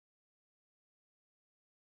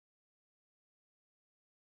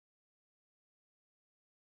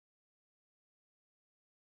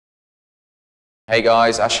Hey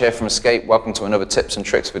guys, Ash here from Escape. Welcome to another tips and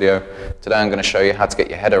tricks video. Today I'm going to show you how to get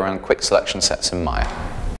your head around quick selection sets in Maya.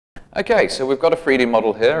 Okay, so we've got a 3D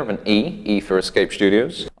model here of an E for Escape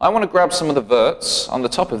Studios. I want to grab some of the verts on the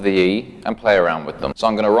top of the E and play around with them. So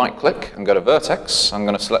I'm going to right click and go to vertex. I'm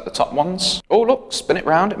going to select the top ones. Oh look, spin it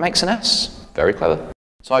round, it makes an S. Very clever.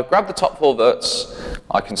 So I've grabbed the top 4 verts.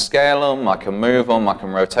 I can scale them, I can move them, I can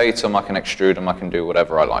rotate them, I can extrude them, I can do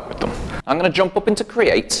whatever I like with them. I'm going to jump up into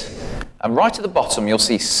Create. And right at the bottom, you'll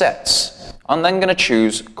see Sets. I'm then going to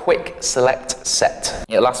choose Quick Select Set.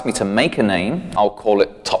 It'll ask me to make a name. I'll call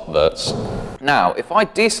it Top Verts. Now, if I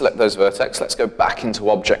deselect those vertex, let's go back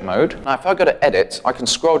into object mode. Now, if I go to Edit, I can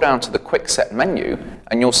scroll down to the Quick Set menu,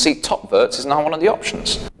 and you'll see Top Verts is now one of the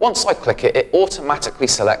options. Once I click it, it automatically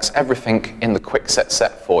selects everything in the Quick Set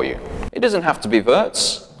set for you. It doesn't have to be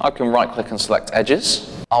verts. I can right-click and select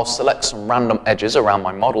Edges. I'll select some random edges around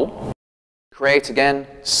my model. Create again,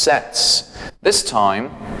 Sets. This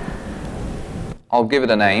time, I'll give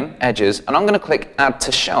it a name, Edges, and I'm going to click Add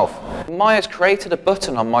to Shelf. Maya's created a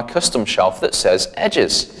button on my custom shelf that says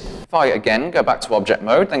Edges. If I again go back to object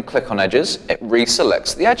mode, then click on Edges, it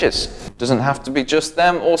reselects the edges. Doesn't have to be just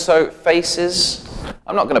them, also faces.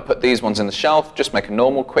 I'm not going to put these ones in the shelf, just make a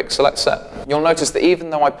normal quick select set. You'll notice that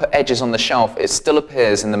even though I put edges on the shelf, it still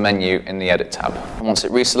appears in the menu in the Edit tab. And once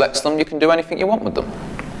it reselects them, you can do anything you want with them.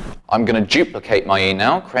 I'm going to duplicate my E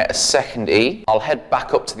now, create a second E. I'll head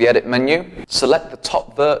back up to the Edit menu, select the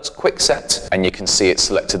top verts quick set, and you can see it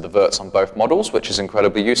selected the verts on both models, which is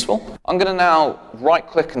incredibly useful. I'm going to now right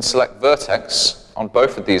click and select vertex on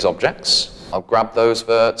both of these objects. I'll grab those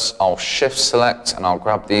verts, I'll shift select, and I'll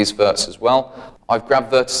grab these verts as well. I've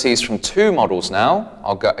grabbed vertices from 2 models now.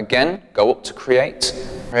 I'll go up to create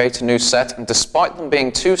a new set, and despite them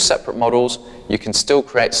being 2 separate models, you can still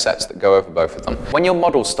create sets that go over both of them. When your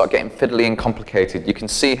models start getting fiddly and complicated, you can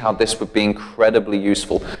see how this would be incredibly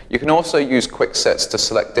useful. You can also use quick sets to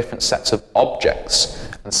select different sets of objects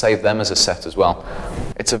and save them as a set as well.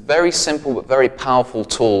 It's a very simple but very powerful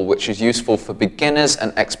tool which is useful for beginners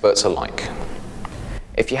and experts alike.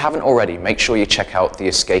 If you haven't already, make sure you check out the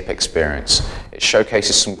Escape experience. It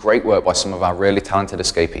showcases some great work by some of our really talented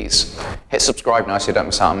escapees. Hit subscribe now so you don't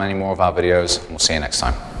miss out on any more of our videos, and we'll see you next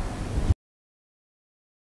time.